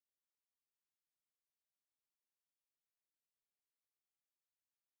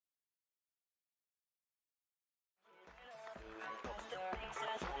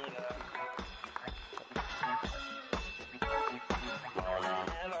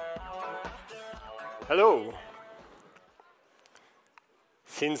Hello.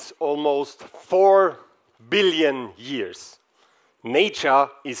 Since almost 4 billion years, nature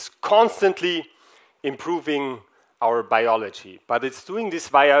is constantly improving our biology, but it's doing this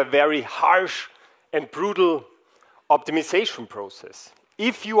via a very harsh and brutal optimization process.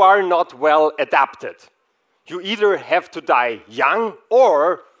 If you are not well adapted, you either have to die young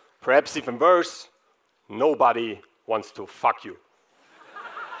or, perhaps even worse, nobody wants to fuck you.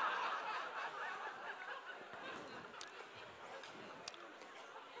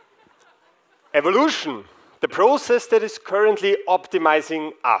 Evolution, the process that is currently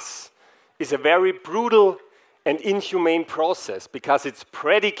optimizing us, is a very brutal and inhumane process because it's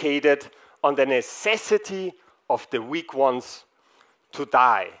predicated on the necessity of the weak ones to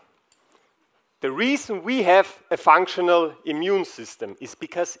die. The reason we have a functional immune system is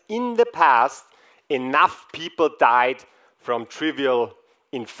because in the past, enough people died from trivial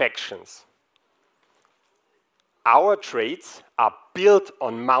infections. Our traits are built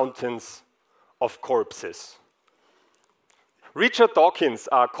on mountains of corpses. Richard Dawkins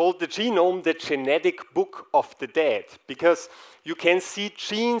called the genome the genetic book of the dead because you can see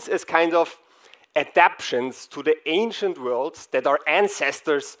genes as kind of adaptations to the ancient worlds that our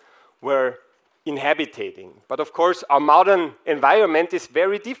ancestors were inhabiting. But of course, our modern environment is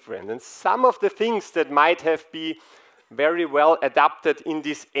very different, and some of the things that might have been very well adapted in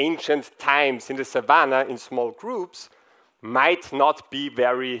these ancient times in the savannah in small groups might not be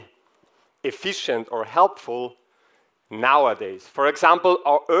very efficient or helpful nowadays. For example,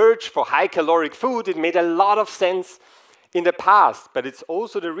 our urge for high caloric food, it made a lot of sense in the past, but it's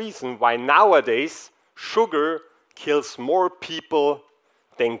also the reason why nowadays sugar kills more people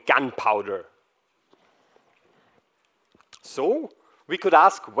than gunpowder. So we could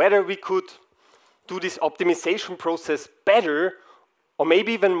ask whether we could do this optimization process better or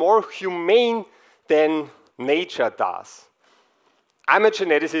maybe even more humane than nature does. I'm a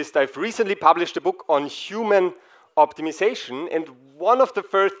geneticist. I've recently published a book on human optimization, and one of the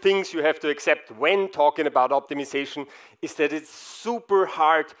first things you have to accept when talking about optimization is that it's super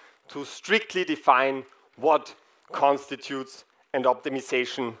hard to strictly define what constitutes an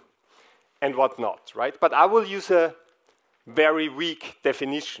optimization and what not, right? But I will use a very weak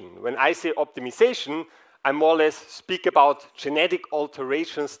definition. When I say optimization, I more or less speak about genetic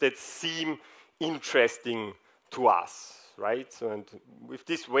alterations that seem interesting to us. Right? So, and with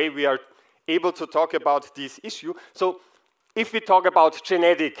this way, we are able to talk about this issue. So if we talk about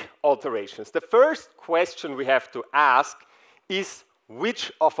genetic alterations, the first question we have to ask is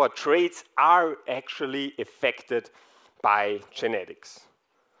which of our traits are actually affected by genetics?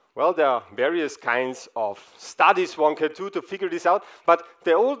 Well, there are various kinds of studies one can do to figure this out, but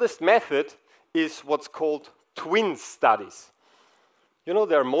the oldest method is what's called twin studies. You know,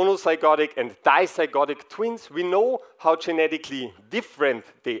 there are monozygotic and dizygotic twins. We know how genetically different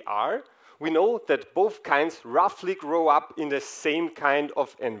they are. We know that both kinds roughly grow up in the same kind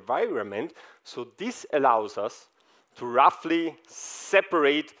of environment. So this allows us to roughly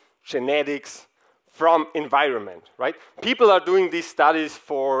separate genetics from environment, right? People are doing these studies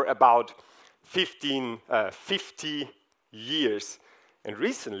for about 50 years. And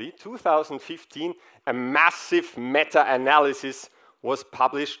recently, 2015, a massive meta-analysis was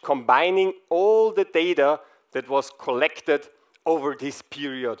published combining all the data that was collected over this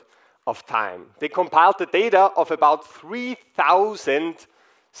period of time. They compiled the data of about 3,000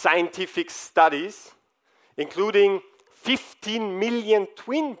 scientific studies, including 15 million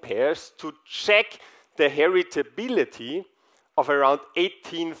twin pairs to check the heritability of around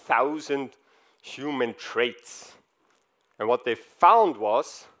 18,000 human traits. And what they found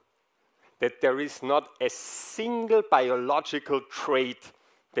was that there is not a single biological trait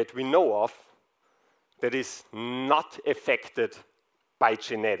that we know of that is not affected by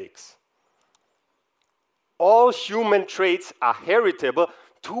genetics. All human traits are heritable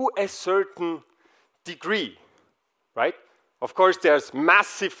to a certain degree, right? Of course, there's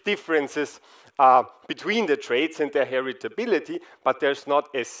massive differences between the traits and their heritability, but there's not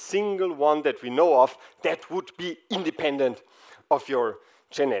a single one that we know of that would be independent of your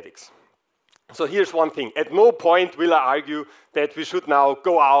genetics. So here's one thing. At no point will I argue that we should now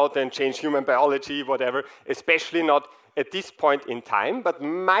go out and change human biology, whatever, especially not at this point in time. But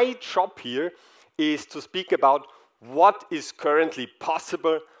my job here is to speak about what is currently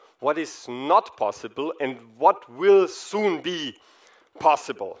possible, what is not possible, and what will soon be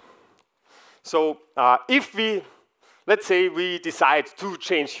possible. So if we, let's say we decide to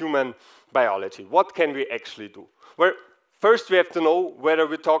change human biology, what can we actually do? Well, first we have to know whether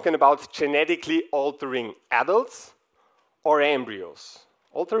we're talking about genetically altering adults or embryos.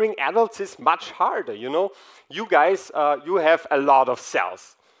 Altering adults is much harder, you know. You guys, you have a lot of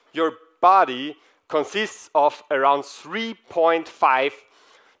cells. Your body consists of around 3.5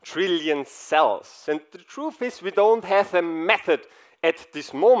 trillion cells. And the truth is, we don't have a method at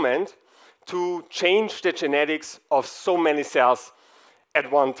this moment to change the genetics of so many cells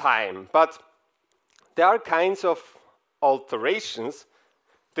at one time. But there are kinds of alterations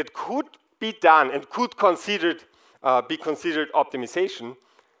that could be done and could be considered optimization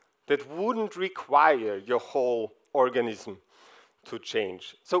that wouldn't require your whole organism to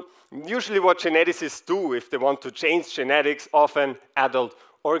change. So usually what geneticists do if they want to change genetics of an adult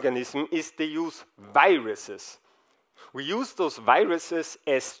organism is they use viruses. We use those viruses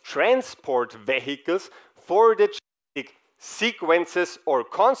as transport vehicles for the genetic sequences or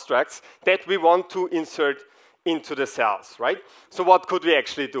constructs that we want to insert into the cells, right? So what could we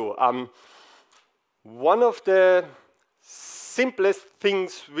actually do? One of the simplest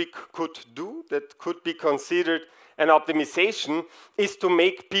things we could do that could be considered an optimization is to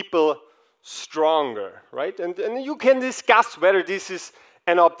make people stronger, right? And you can discuss whether this is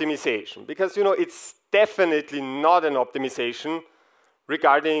an optimization, because you know it's definitely not an optimization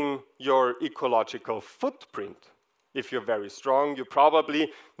regarding your ecological footprint. If you're very strong, you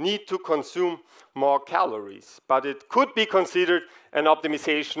probably need to consume more calories, but it could be considered an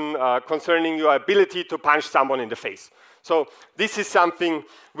optimization concerning your ability to punch someone in the face. So this is something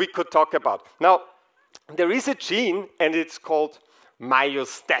we could talk about. Now, there is a gene, and it's called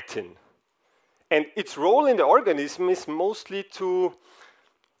myostatin. And its role in the organism is mostly to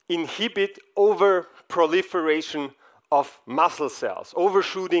inhibit over-proliferation of muscle cells,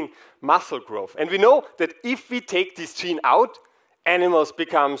 overshooting muscle growth. And we know that if we take this gene out, animals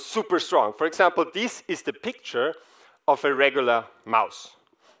become super strong. For example, this is the picture of a regular mouse.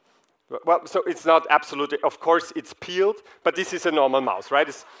 Well, so it's not absolutely, of course it's peeled, but this is a normal mouse,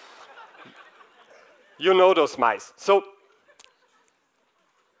 right? You know those mice. So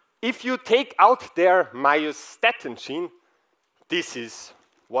if you take out their myostatin gene, this is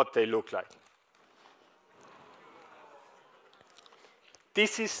what they look like.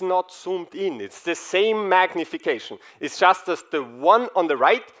 This is not zoomed in. It's the same magnification. It's just that the one on the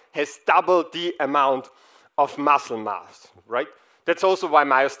right has double the amount of muscle mass, right? That's also why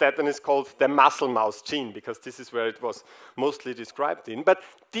myostatin is called the muscle mouse gene, because this is where it was mostly described in. But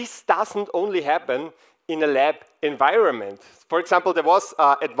this doesn't only happen in a lab environment. For example, there was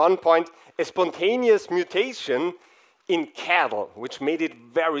at one point a spontaneous mutation in cattle, which made it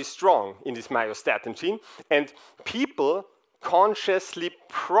very strong in this myostatin gene. And people consciously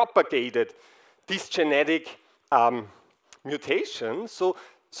propagated this genetic mutation so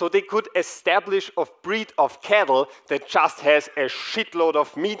they could establish a breed of cattle that just has a shitload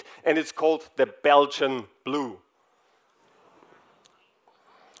of meat, and it's called the Belgian Blue.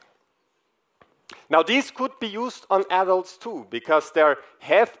 Now, this could be used on adults too, because there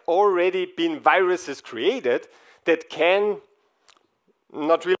have already been viruses created that can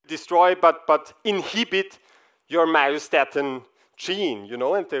not really destroy, but inhibit your myostatin gene, you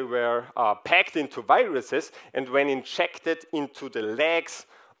know, and they were packed into viruses, and when injected into the legs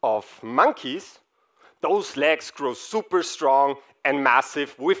of monkeys, those legs grow super strong and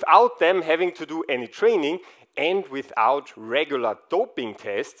massive without them having to do any training and without regular doping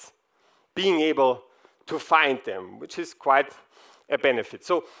tests being able to find them, which is quite a benefit.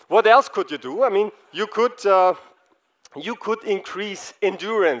 So what else could you do? I mean, you could increase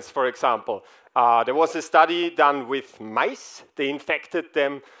endurance, for example. There was a study done with mice. They infected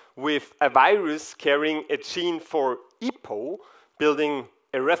them with a virus carrying a gene for EPO, building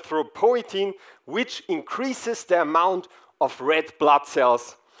erythropoietin, which increases the amount of red blood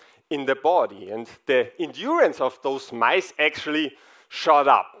cells in the body. And the endurance of those mice actually shot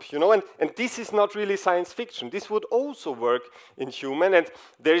up, you know, and this is not really science fiction. This would also work in human, and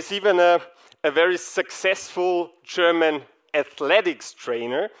there is even a very successful German athletics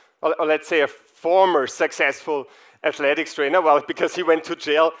trainer, or let's say a former successful athletics trainer, well, because he went to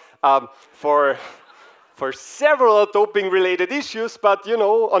jail for several doping-related issues, but, you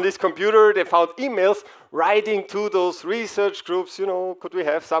know, on this computer they found emails writing to those research groups, you know, could we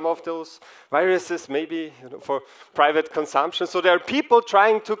have some of those viruses maybe, you know, for private consumption? So there are people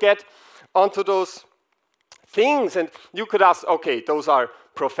trying to get onto those things, and you could ask, okay, those are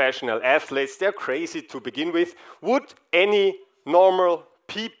professional athletes, they're crazy to begin with. Would any normal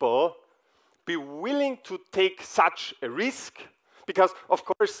people be willing to take such a risk? Because, of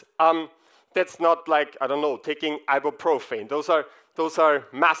course, that's not like, I don't know, taking ibuprofen. Those are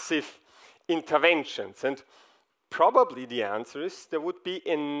massive interventions. And probably the answer is there would be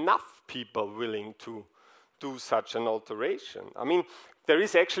enough people willing to do such an alteration? I mean, there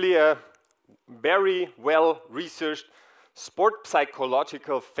is actually a very well-researched sport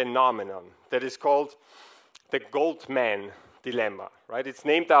psychological phenomenon that is called the Goldman dilemma, right? It's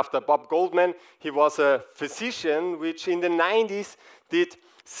named after Bob Goldman. He was a physician which in the 90s did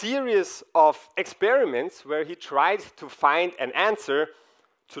series of experiments where he tried to find an answer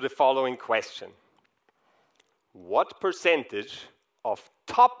to the following question. What percentage of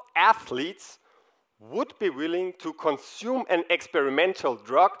top athletes would be willing to consume an experimental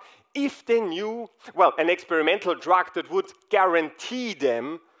drug if they knew, well, an experimental drug that would guarantee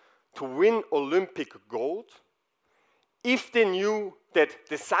them to win Olympic gold, if they knew that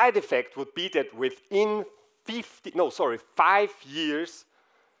the side effect would be that within 5 years,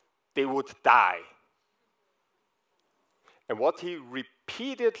 they would die. And what he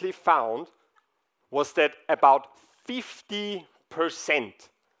repeatedly found was that about 50%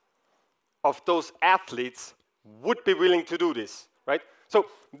 of those athletes would be willing to do this, right? So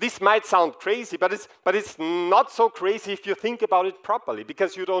this might sound crazy, but it's not so crazy if you think about it properly,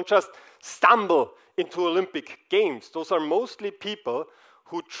 because you don't just stumble into Olympic Games. Those are mostly people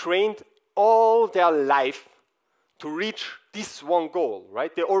who trained all their life to reach this one goal,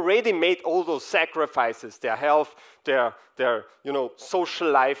 right? They already made all those sacrifices, their health, their social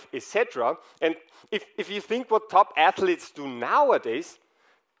life, etc. And if you think what top athletes do nowadays,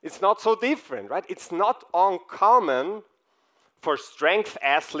 it's not so different, right? It's not uncommon for strength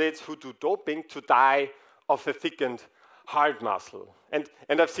athletes who do doping to die of a thickened heart muscle. And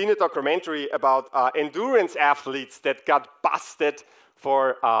I've seen a documentary about endurance athletes that got busted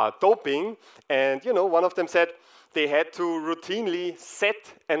for doping. And one of them said they had to routinely set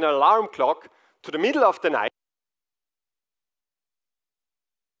an alarm clock to the middle of the night.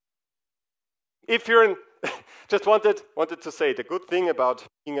 If you're in, just wanted to say, the good thing about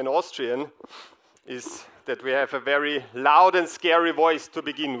being an Austrian is that we have a very loud and scary voice to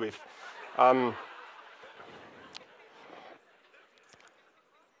begin with.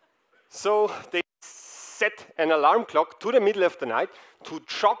 So they set an alarm clock to the middle of the night to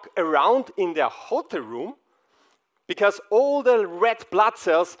jog around in their hotel room, because all the red blood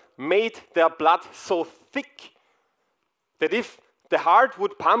cells made their blood so thick that if the heart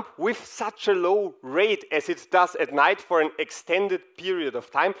would pump with such a low rate as it does at night for an extended period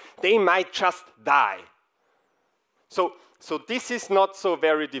of time, they might just die. So this is not so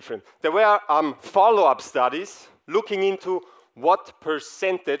very different. There were follow-up studies looking into what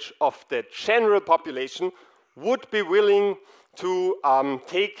percentage of the general population would be willing to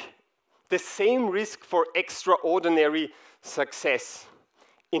take the same risk for extraordinary success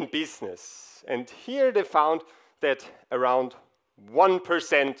in business. And here they found that around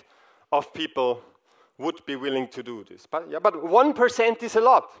 1% of people would be willing to do this. But 1% is a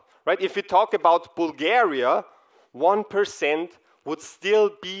lot, right? If we talk about Bulgaria, 1% would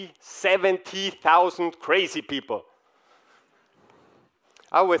still be 70,000 crazy people.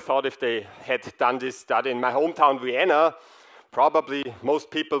 I always thought if they had done this study in my hometown, Vienna, probably most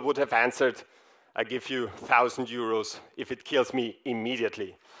people would have answered, I give you 1,000 euros if it kills me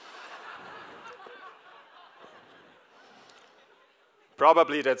immediately.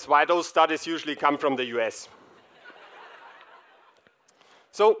 Probably that's why those studies usually come from the US.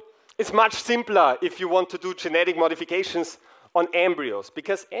 So it's much simpler if you want to do genetic modifications on embryos,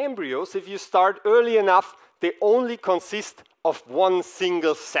 because embryos, if you start early enough, they only consist of one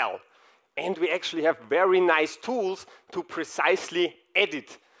single cell. And we actually have very nice tools to precisely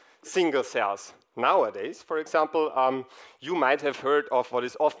edit single cells. Nowadays, for example, you might have heard of what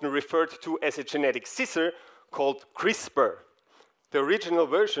is often referred to as a genetic scissor called CRISPR. The original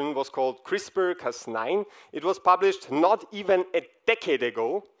version was called CRISPR-Cas9. It was published not even a decade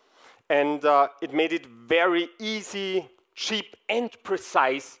ago, and it made it very easy, cheap, and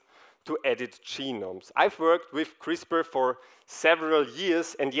precise to edit genomes. I've worked with CRISPR for several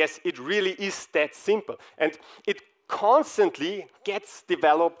years, and yes, it really is that simple. And it constantly gets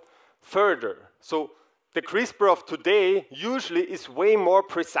developed further. So the CRISPR of today usually is way more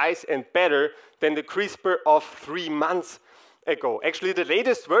precise and better than the CRISPR of 3 months ago. Actually, the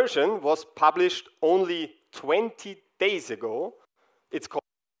latest version was published only 20 days ago. It's called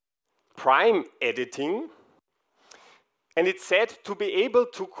prime editing. And it's said to be able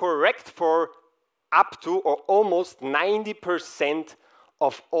to correct for up to or almost 90%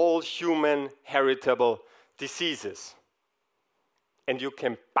 of all human heritable diseases. And you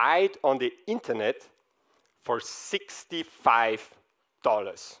can buy it on the internet for $65.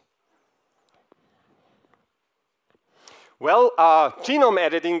 Well, genome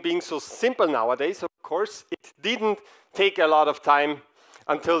editing being so simple nowadays, of course, it didn't take a lot of time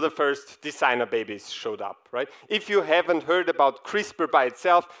until the first designer babies showed up, right? If you haven't heard about CRISPR by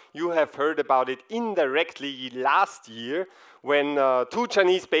itself, you have heard about it indirectly last year when 2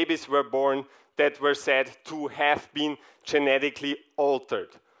 Chinese babies were born that were said to have been genetically altered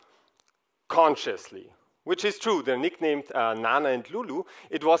consciously, which is true. They're nicknamed Nana and Lulu.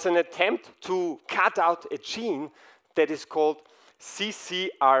 It was an attempt to cut out a gene that is called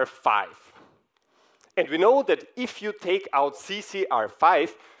CCR5. And we know that if you take out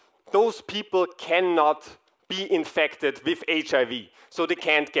CCR5, those people cannot be infected with HIV, so they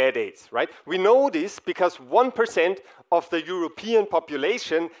can't get AIDS, right? We know this because 1% of the European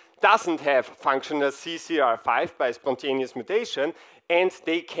population doesn't have functional CCR5 by spontaneous mutation, and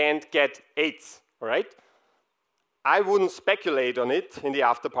they can't get AIDS, all right? I wouldn't speculate on it in the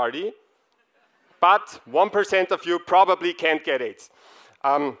after party, but 1% of you probably can't get AIDS.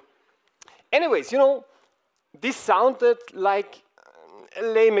 Anyways, you know, this sounded like a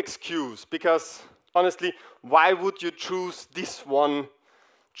lame excuse because, honestly, why would you choose this one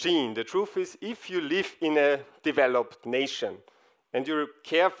gene? The truth is, if you live in a developed nation and you're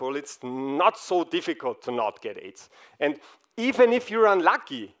careful, it's not so difficult to not get AIDS. And even if you're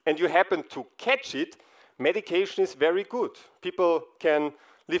unlucky and you happen to catch it, medication is very good. People can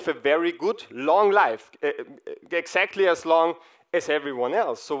live a very good, long life, exactly as long as everyone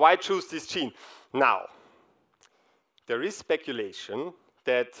else. So why choose this gene? Now, there is speculation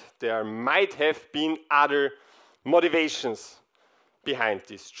that there might have been other motivations behind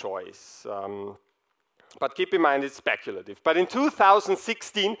this choice. But keep in mind, it's speculative. But in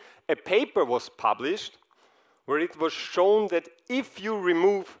 2016, a paper was published where it was shown that if you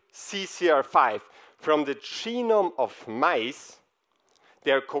remove CCR5 from the genome of mice,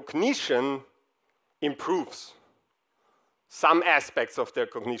 their cognition improves. Some aspects of their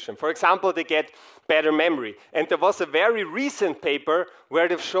cognition. For example, they get better memory. And there was a very recent paper where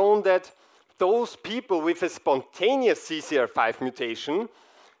they've shown that those people with a spontaneous CCR5 mutation,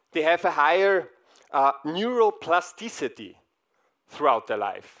 they have a higher neuroplasticity throughout their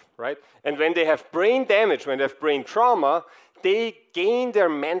life, right? And when they have brain damage, when they have brain trauma, they gain their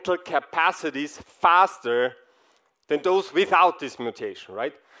mental capacities faster than those without this mutation,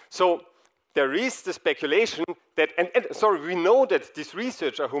 right? So there is the speculation that, sorry, we know that this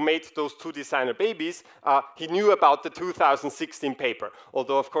researcher who made those 2 designer babies, he knew about the 2016 paper,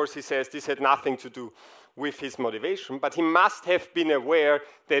 although of course he says this had nothing to do with his motivation, but he must have been aware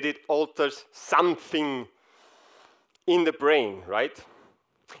that it alters something in the brain, right?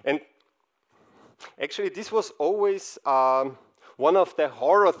 And actually this was always one of the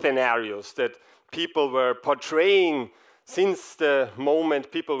horror scenarios that people were portraying since the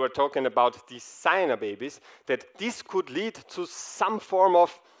moment people were talking about designer babies, that this could lead to some form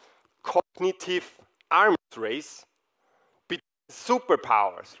of cognitive arms race between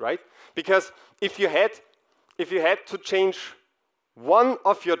superpowers, right? Because if you had to change one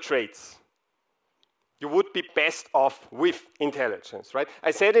of your traits, you would be best off with intelligence, right?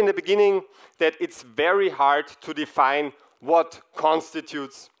 I said in the beginning that it's very hard to define what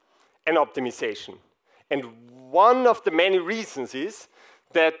constitutes an optimization. And one of the many reasons is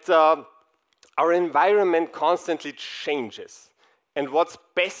that our environment constantly changes. And what's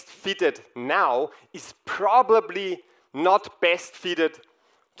best fitted now is probably not best fitted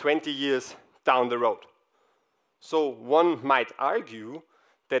 20 years down the road. So one might argue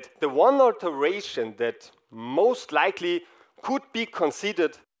that the one alteration that most likely could be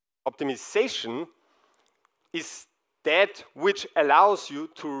considered optimization is that which allows you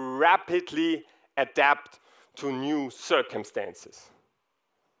to rapidly adapt to new circumstances.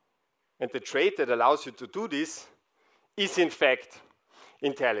 And the trait that allows you to do this is, in fact,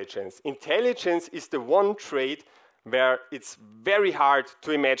 intelligence. Intelligence is the one trait where it's very hard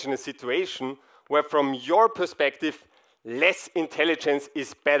to imagine a situation where, from your perspective, less intelligence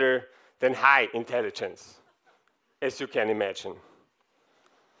is better than high intelligence, as you can imagine.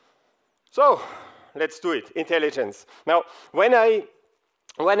 So, let's do it, intelligence. Now, when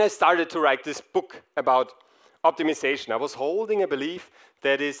I started to write this book about optimization, I was holding a belief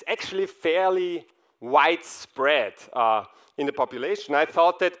that is actually fairly widespread in the population. I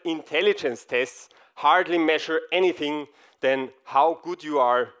thought that intelligence tests hardly measure anything than how good you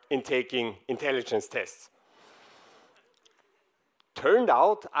are in taking intelligence tests. Turned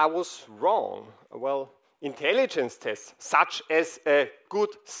out I was wrong. Well, intelligence tests, such as a good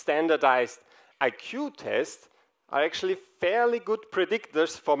standardized IQ test, are actually fairly good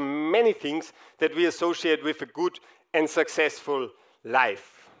predictors for many things that we associate with a good and successful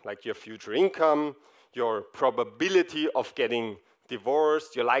life, like your future income, your probability of getting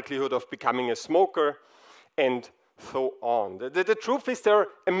divorced, your likelihood of becoming a smoker, and so on. The truth is there are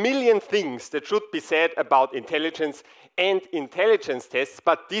a million things that should be said about intelligence and intelligence tests,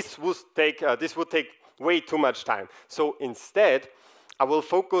 but this would take way too much time. So instead, I will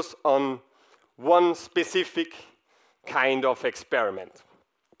focus on one specific kind of experiment.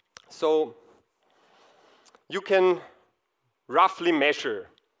 So you can roughly measure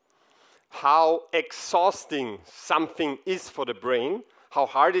how exhausting something is for the brain, how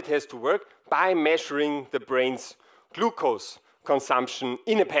hard it has to work, by measuring the brain's glucose consumption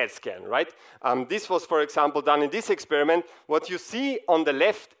in a PET scan, right? This was, for example, done in this experiment. What you see on the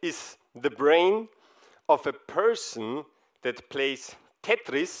left is the brain of a person that plays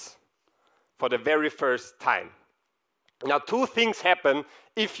Tetris for the very first time. Now, two things happen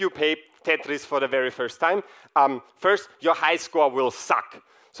if you play Tetris for the very first time. First, your high score will suck.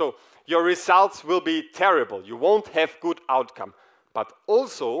 So your results will be terrible. You won't have good outcome. But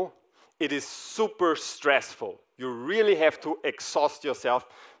also, it is super stressful. You really have to exhaust yourself,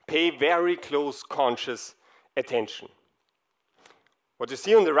 pay very close conscious attention. What you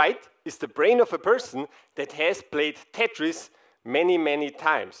see on the right is the brain of a person that has played Tetris many, many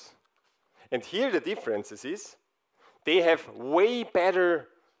times. And here the difference is they have way better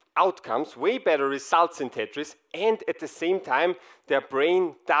outcomes, way better results in Tetris, and at the same time, their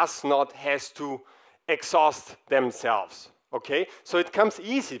brain does not have to exhaust themselves. Okay, so it comes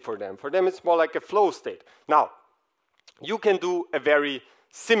easy for them. For them, it's more like a flow state. Now, you can do a very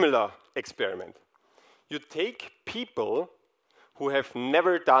similar experiment. You take people who have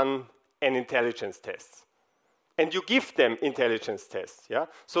never done an intelligence test, and you give them intelligence tests. Yeah,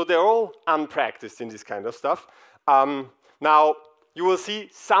 so they're all unpracticed in this kind of stuff. Now, you will see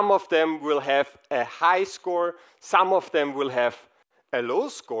some of them will have a high score, some of them will have a low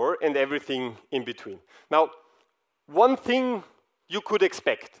score, and everything in between. Now, one thing you could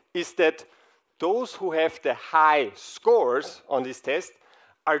expect is that those who have the high scores on this test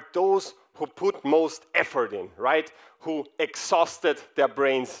are those who put most effort in, right? Who exhausted their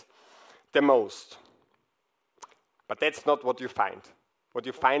brains the most. But that's not what you find. What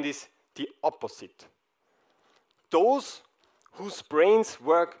you find is the opposite. Those whose brains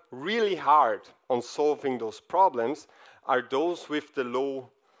work really hard on solving those problems are those with the low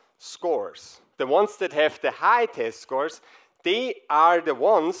scores. The ones that have the high test scores, they are the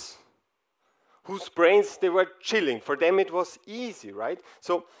ones whose brains they were chilling. For them it was easy, right?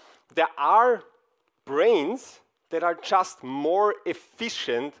 So there are brains that are just more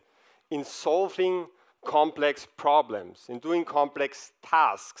efficient in solving complex problems, in doing complex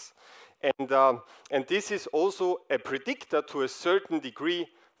tasks. And this is also a predictor to a certain degree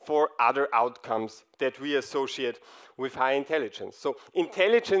for other outcomes that we associate with high intelligence. So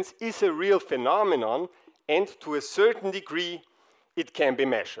intelligence is a real phenomenon, and to a certain degree, it can be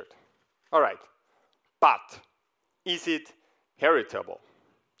measured. All right, but is it heritable?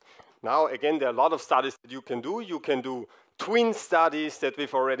 Now, again, there are a lot of studies that you can do. You can do twin studies that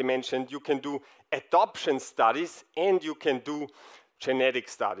we've already mentioned. You can do adoption studies, and you can do genetic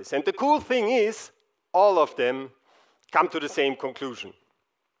studies. And the cool thing is, all of them come to the same conclusion.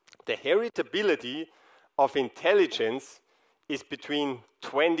 The heritability of intelligence is between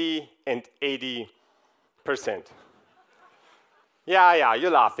 20 and 80%. Yeah,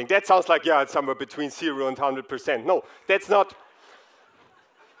 you're laughing. That sounds like, yeah, it's somewhere between 0 and 100%. No, that's not.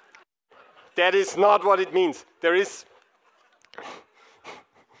 That is not what it means. There is.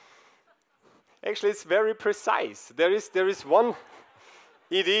 Actually, it's very precise. There is one.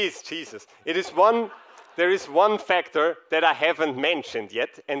 It is, Jesus. It is one. There is one factor that I haven't mentioned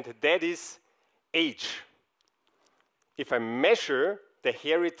yet, and that is age. If I measure the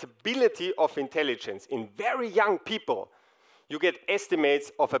heritability of intelligence in very young people, you get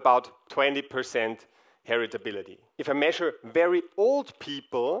estimates of about 20% heritability. If I measure very old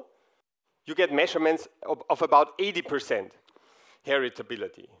people, you get measurements of about 80%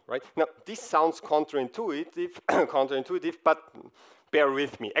 heritability, right? Now, this sounds counterintuitive, but bear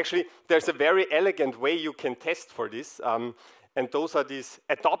with me. Actually, there's a very elegant way you can test for this, and those are these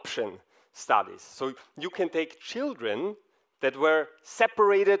adoption studies. So you can take children that were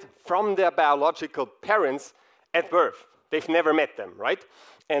separated from their biological parents at birth. They've never met them, right?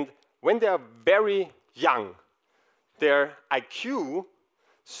 And when they are very young, their IQ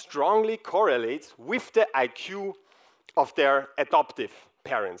strongly correlates with the IQ of their adoptive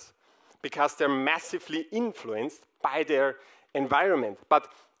parents because they're massively influenced by their environment. But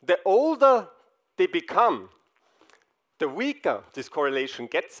the older they become, the weaker this correlation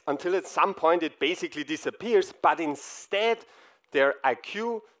gets until at some point it basically disappears, but instead their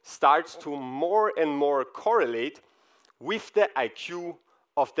IQ starts to more and more correlate with the IQ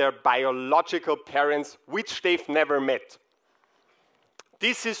of their biological parents, which they've never met.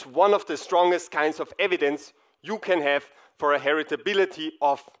 This is one of the strongest kinds of evidence you can have for a heritability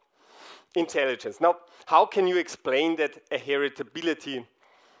of intelligence. Now, how can you explain that a heritability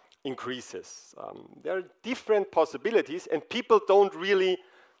increases? There are different possibilities, and people don't really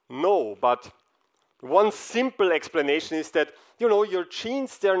know, but one simple explanation is that, you know, your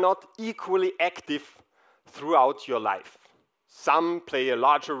genes, they're not equally active throughout your life. Some play a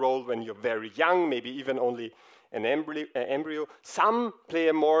larger role when you're very young, maybe even only an embryo. Some play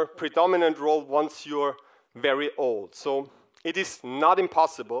a more predominant role once you're very old. So it is not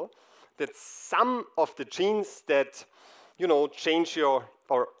impossible that some of the genes that, you know, change your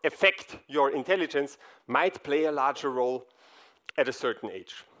or affect your intelligence might play a larger role at a certain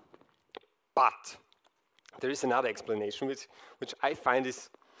age. But there is another explanation which I find is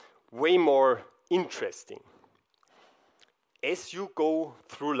way more interesting. As you go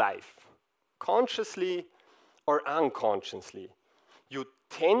through life, consciously or unconsciously, you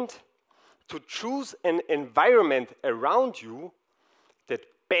tend to choose an environment around you that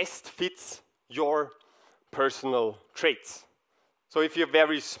best fits your personal traits. So if you're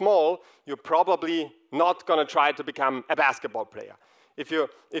very small, you're probably not going to try to become a basketball player. If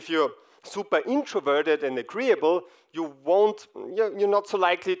you're super introverted and agreeable, you're not so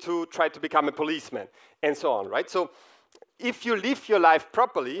likely to try to become a policeman, and so on, right? So if you live your life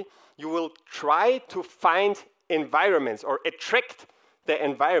properly, you will try to find environments or attract the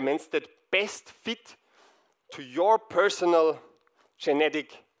environments that best fit to your personal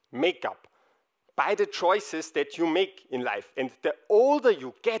genetic makeup by the choices that you make in life. And the older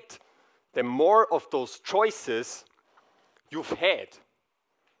you get, the more of those choices you've had.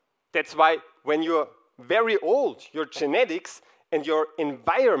 That's why when you're very old, your genetics and your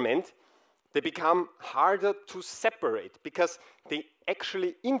environment, they become harder to separate because they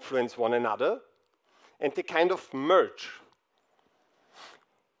actually influence one another and they kind of merge.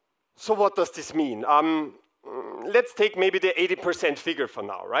 So what does this mean? Let's take maybe the 80% figure for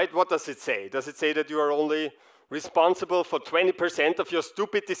now, right? What does it say? Does it say that you are only responsible for 20% of your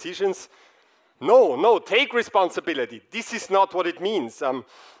stupid decisions? No, take responsibility. This is not what it means.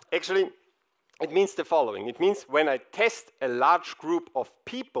 Actually, it means the following. It means when I test a large group of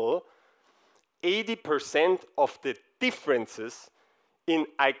people, 80% of the differences in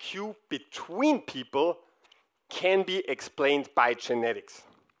IQ between people can be explained by genetics.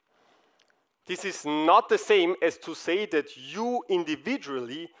 This is not the same as to say that you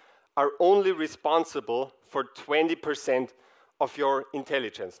individually are only responsible for 20% of your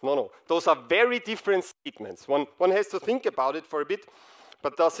intelligence. No. Those are very different statements. One has to think about it for a bit,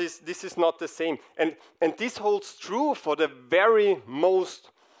 but this is not the same. And this holds true for the very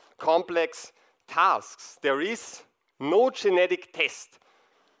most complex tasks. There is no genetic test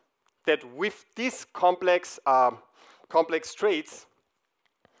that with these complex traits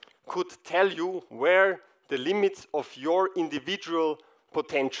could tell you where the limits of your individual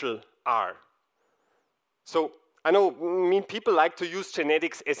potential are. So I know people like to use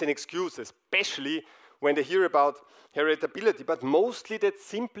genetics as an excuse, especially when they hear about heritability, but mostly that's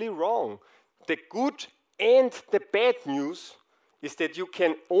simply wrong. The good and the bad news is that you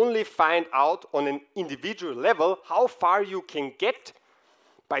can only find out on an individual level how far you can get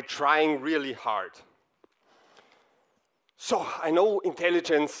by trying really hard. So I know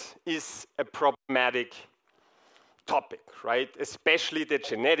intelligence is a problematic topic, right? Especially the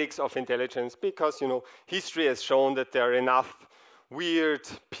genetics of intelligence, because, you know, history has shown that there are enough weird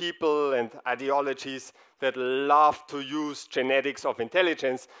people and ideologies that love to use genetics of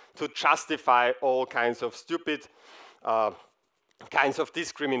intelligence to justify all kinds of stupid kinds of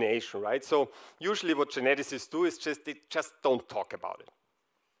discrimination, right? So usually what geneticists do is they just don't talk about it.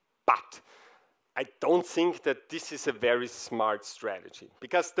 But I don't think that this is a very smart strategy,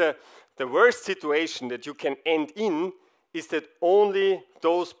 because the worst situation that you can end in is that only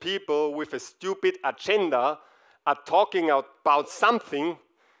those people with a stupid agenda are talking about something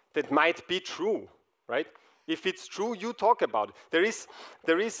that might be true, right? If it's true, you talk about it.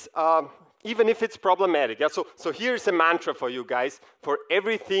 There is even if it's problematic. Yeah? So here's a mantra for you guys, for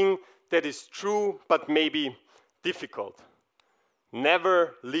everything that is true but maybe difficult.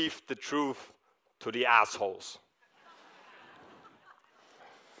 Never leave the truth to the assholes.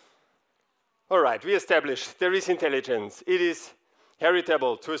 All right, we established there is intelligence. It is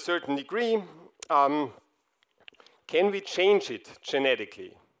heritable to a certain degree. Can we change it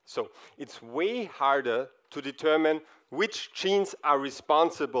genetically? So it's way harder to determine which genes are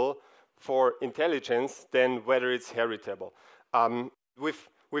responsible for intelligence than whether it's heritable.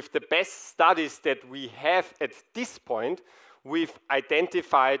 With the best studies that we have at this point, we've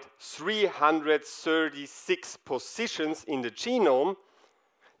identified 336 positions in the genome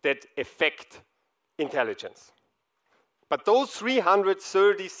that affect intelligence. But those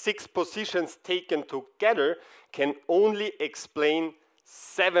 336 positions taken together can only explain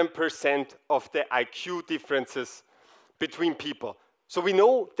 7% of the IQ differences between people. So we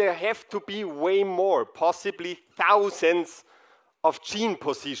know there have to be way more, possibly thousands of gene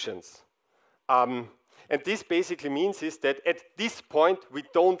positions. And this basically means is that at this point, we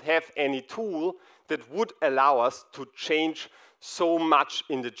don't have any tool that would allow us to change so much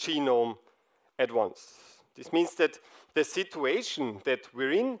in the genome at once. This means that the situation that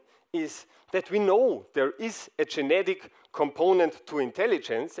we're in is that we know there is a genetic component to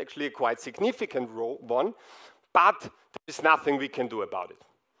intelligence, actually a quite significant one, but there is nothing we can do about it.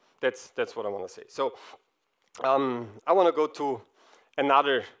 That's what I want to say. So I want to go to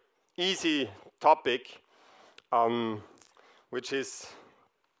another easy topic, which is,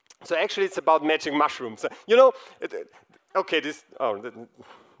 so actually it's about magic mushrooms. You know, okay,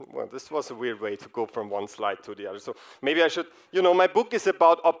 well, this was a weird way to go from one slide to the other. So maybe I should, you know, my book is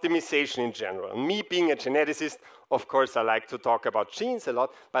about optimization in general. And me being a geneticist, of course, I like to talk about genes a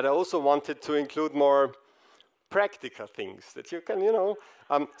lot, but I also wanted to include more practical things that you can, you know,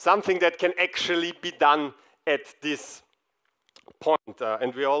 something that can actually be done at this point.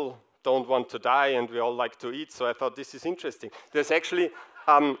 And we all don't want to die, and we all like to eat, so I thought this is interesting. There's actually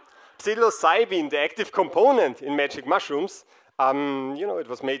psilocybin, the active component in magic mushrooms. You know, it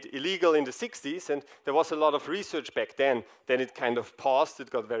was made illegal in the 60s, and there was a lot of research back then. Then it kind of paused,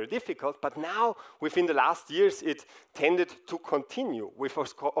 it got very difficult, but now, within the last years, it tended to continue with,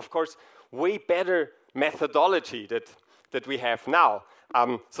 of course, way better methodology that we have now.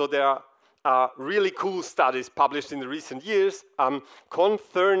 So there are really cool studies published in the recent years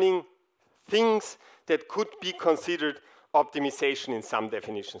concerning things that could be considered optimization in some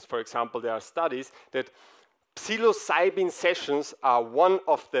definitions. For example, there are studies that psilocybin sessions are one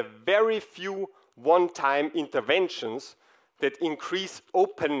of the very few one-time interventions that increase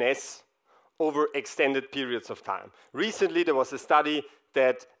openness over extended periods of time. Recently, there was a study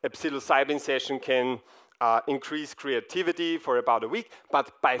that a psilocybin session can increase creativity for about a week,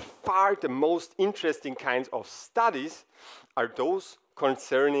 but by far the most interesting kinds of studies are those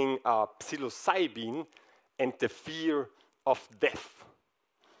concerning psilocybin and the fear of death.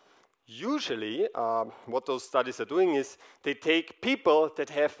 Usually, what those studies are doing is they take people that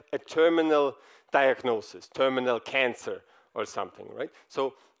have a terminal diagnosis, terminal cancer or something, right?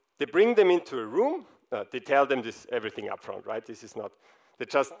 So they bring them into a room, they tell them this everything up front, right? This is not, they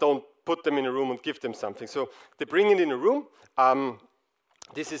just don't put them in a room and give them something. So they bring it in a room.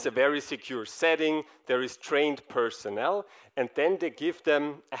 This is a very secure setting. There is trained personnel, and then they give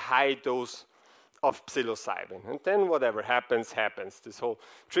them a high dose of psilocybin. And then whatever happens, happens, this whole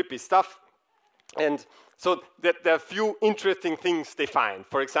trippy stuff. And so there are a few interesting things they find.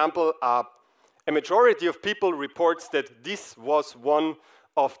 For example, a majority of people reports that this was one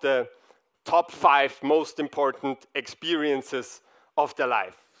of the top 5 most important experiences of their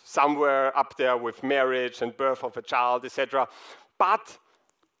life. Somewhere up there with marriage and birth of a child, etc. But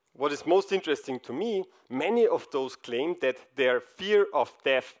what is most interesting to me, many of those claim that their fear of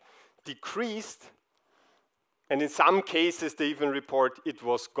death decreased, and in some cases they even report it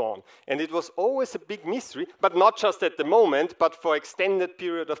was gone. And it was always a big mystery, but not just at the moment, but for extended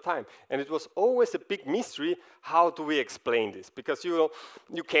period of time. And it was always a big mystery, how do we explain this? Because you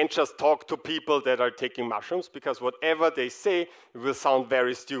can't just talk to people that are taking mushrooms, because whatever they say will sound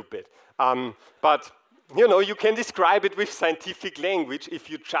very stupid. But you know, you can describe it with scientific language if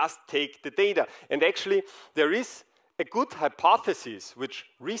you just take the data. And actually, there is a good hypothesis which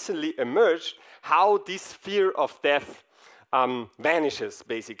recently emerged how this fear of death vanishes,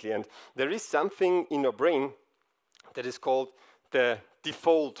 basically. And there is something in your brain that is called the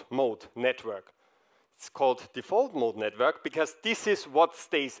default mode network. It's called default mode network because this is what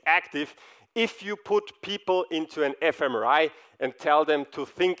stays active if you put people into an fMRI and tell them to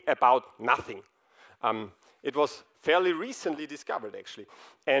think about nothing. It was fairly recently discovered, actually.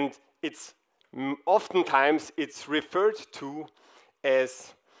 And it's oftentimes it's referred to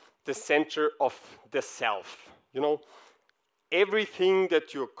as the center of the self. You know, everything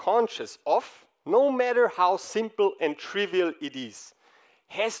that you're conscious of, no matter how simple and trivial it is,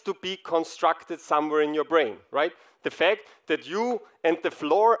 has to be constructed somewhere in your brain, right? The fact that you and the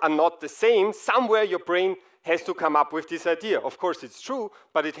floor are not the same, somewhere your brain has to come up with this idea. Of course, it's true,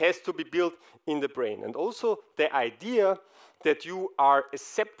 but it has to be built in the brain. And also the idea that you are a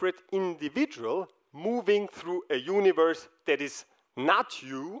separate individual moving through a universe that is not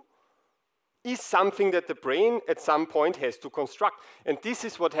you is something that the brain at some point has to construct. And this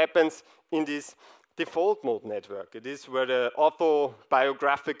is what happens in this default mode network. It is where the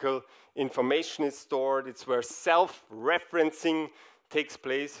autobiographical information is stored. It's where self-referencing takes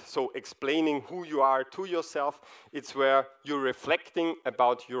place, so explaining who you are to yourself. It's where you're reflecting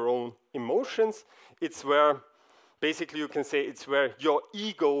about your own emotions. It's where, basically you can say, it's where your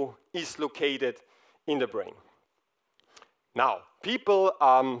ego is located in the brain. Now, people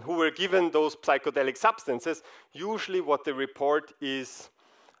who were given those psychedelic substances, usually what they report is,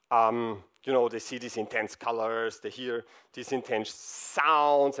 you know, they see these intense colors, they hear these intense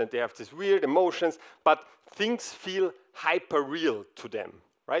sounds, and they have these weird emotions, but things feel hyper-real to them,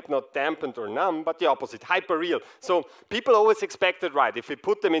 right? Not dampened or numb, but the opposite, hyper-real. So people always expected, right, if we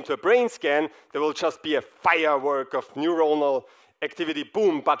put them into a brain scan, there will just be a firework of neuronal activity,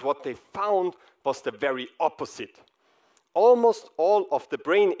 boom, but what they found was the very opposite. Almost all of the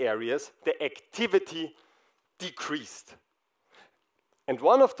brain areas, the activity decreased. And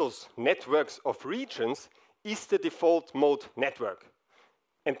one of those networks of regions is the default mode network.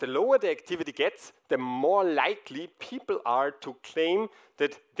 And the lower the activity gets, the more likely people are to claim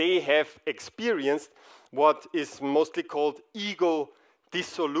that they have experienced what is mostly called ego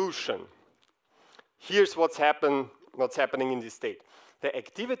dissolution. Here's what's happening in this state. The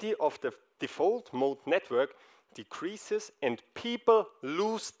activity of the default mode network decreases and people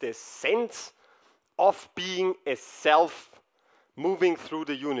lose the sense of being a self moving through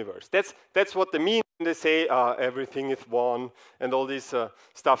the universe. That's what they mean when they say everything is one and all this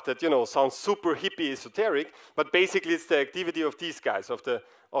stuff that, you know, sounds super hippie esoteric, but basically it's the activity of these guys, of the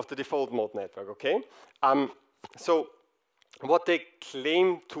default mode network, okay? So what they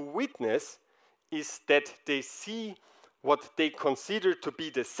claim to witness is that they see what they consider to be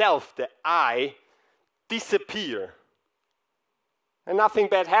the self, the I, disappear. And nothing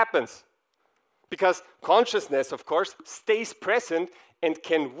bad happens. Because consciousness, of course, stays present and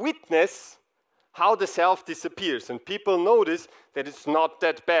can witness how the self disappears. And people notice that it's not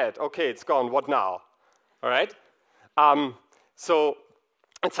that bad. Okay, it's gone, what now? All right? So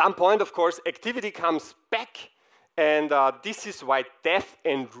at some point, of course, activity comes back. And this is why death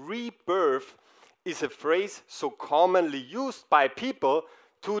and rebirth is a phrase so commonly used by people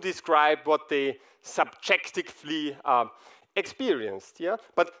to describe what they subjectively experienced, yeah?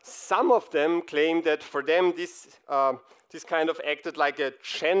 But some of them claim that for them this kind of acted like a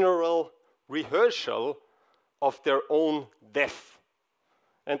general rehearsal of their own death.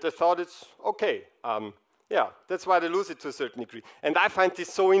 And they thought it's okay. Yeah, that's why they lose it to a certain degree. And I find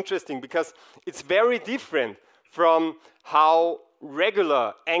this so interesting because it's very different from how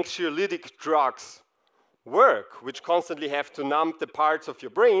regular anxiolytic drugs work, which constantly have to numb the parts of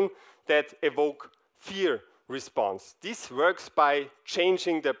your brain that evoke fear response. This works by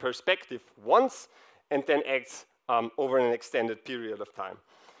changing the perspective once and then acts over an extended period of time.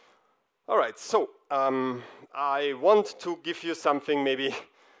 All right, so I want to give you something maybe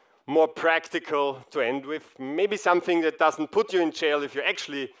more practical to end with, maybe something that doesn't put you in jail if you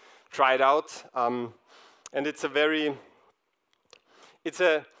actually try it out. And it's a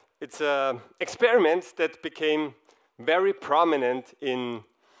experiment that became very prominent in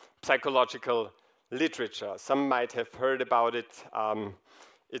psychological literature. Some might have heard about it.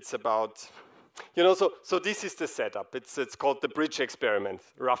 It's about, you know, so this is the setup. It's called the bridge experiment,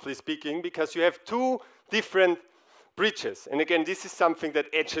 roughly speaking, because you have two different bridges. And again, this is something that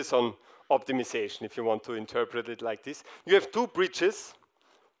edges on optimization, if you want to interpret it like this. You have two bridges.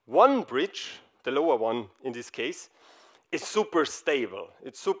 One bridge, the lower one in this case, is super stable.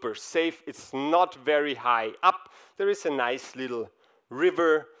 It's super safe. It's not very high up. There is a nice little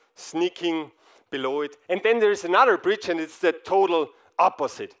river sneaking below it. And then there is another bridge, and it's the total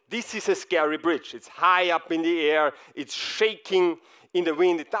opposite. This is a scary bridge. It's high up in the air. It's shaking in the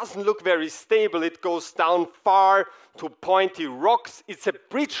wind. It doesn't look very stable. It goes down far to pointy rocks. It's a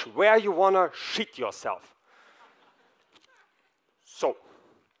bridge where you want to shit yourself. So,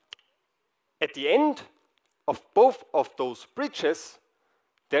 at the end of both of those bridges,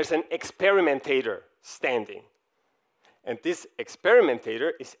 there's an experimentator standing. And this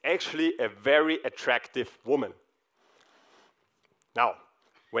experimentator is actually a very attractive woman. Now,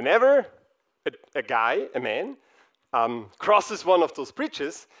 whenever a man, crosses one of those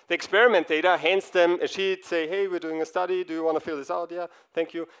bridges, the experimentator hands them a sheet, say, hey, we're doing a study, do you want to fill this out? Yeah,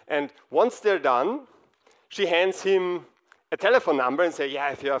 thank you. And once they're done, she hands him a telephone number and say,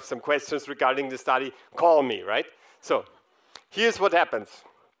 yeah, if you have some questions regarding the study, call me, right? So, here's what happens.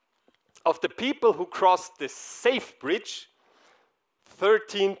 Of the people who crossed the safe bridge,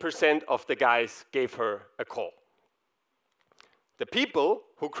 13% of the guys gave her a call. the people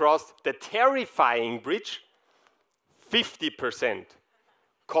who crossed the terrifying bridge, 50%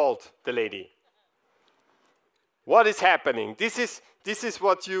 called the lady. What is happening? This is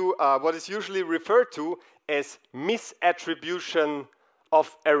what is usually referred to as misattribution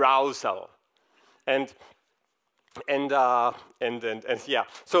of arousal, and yeah.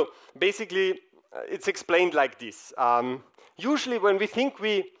 So basically, it's explained like this. Usually, when we think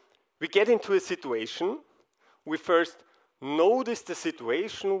we get into a situation, we first notice the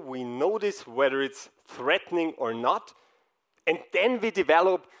situation. We notice whether it's threatening or not, and then we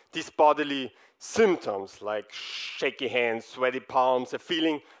develop these bodily symptoms like shaky hands, sweaty palms, a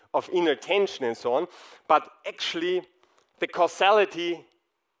feeling of inner tension and so on. But actually, the causality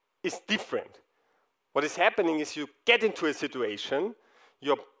is different. What is happening is you get into a situation,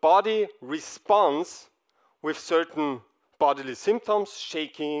 your body responds with certain bodily symptoms,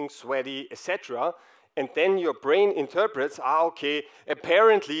 shaking, sweaty, etc. And then your brain interprets, okay,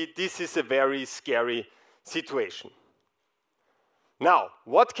 apparently this is a very scary situation. Now,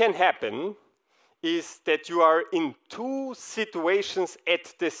 what can happen is that you are in two situations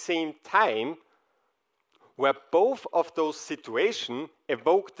at the same time where both of those situations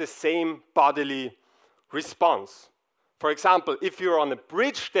evoke the same bodily response. For example, if you're on a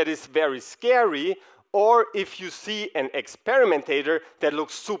bridge that is very scary, or if you see an experimentator that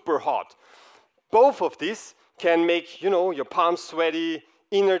looks super hot. Both of these can make, your palms sweaty,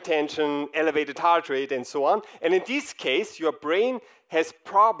 inner tension, elevated heart rate, and so on. And in this case, your brain has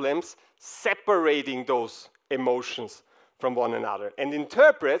problems separating those emotions from one another and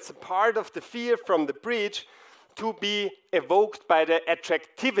interprets part of the fear from the bridge to be evoked by the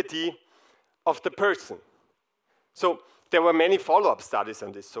attractivity of the person. So there were many follow-up studies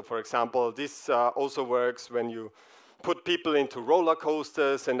on this. So for example, this also works when you put people into roller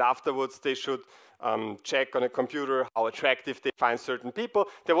coasters and afterwards they should check on a computer how attractive they find certain people.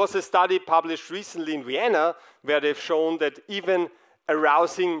 There was a study published recently in Vienna where they've shown that even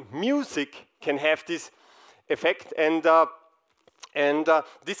arousing music can have this effect. And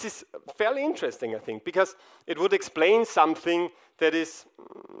this is fairly interesting, I think, because it would explain something that is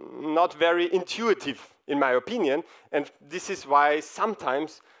not very intuitive, in my opinion. And this is why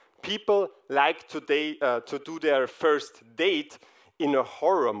sometimes people like to do their first date in a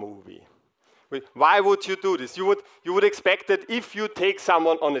horror movie. Why would you do this? You would expect that if you take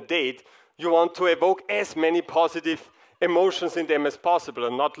someone on a date, you want to evoke as many positive emotions in them as possible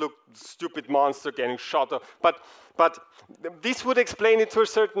and not look stupid monster getting shot. But this would explain it to a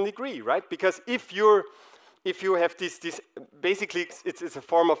certain degree, right? Because if you have this basically it's a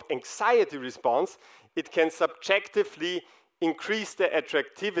form of anxiety response, it can subjectively increase the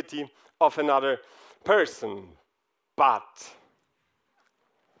attractivity of another person. But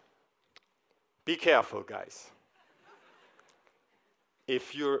be careful, guys.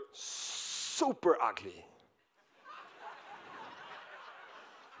 If you're super ugly,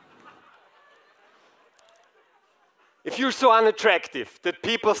 if you're so unattractive that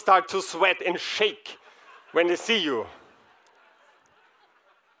people start to sweat and shake when they see you,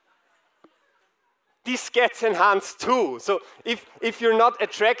 this gets enhanced too. So if you're not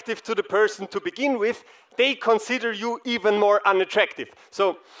attractive to the person to begin with, they consider you even more unattractive.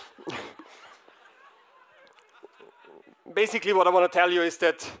 So basically what I want to tell you is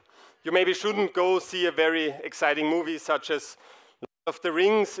that you maybe shouldn't go see a very exciting movie such as Lord of the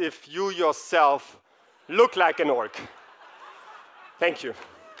Rings if you yourself look like an orc. Thank you.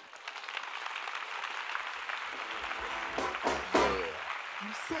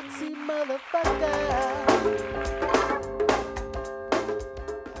 You sexy motherfucker.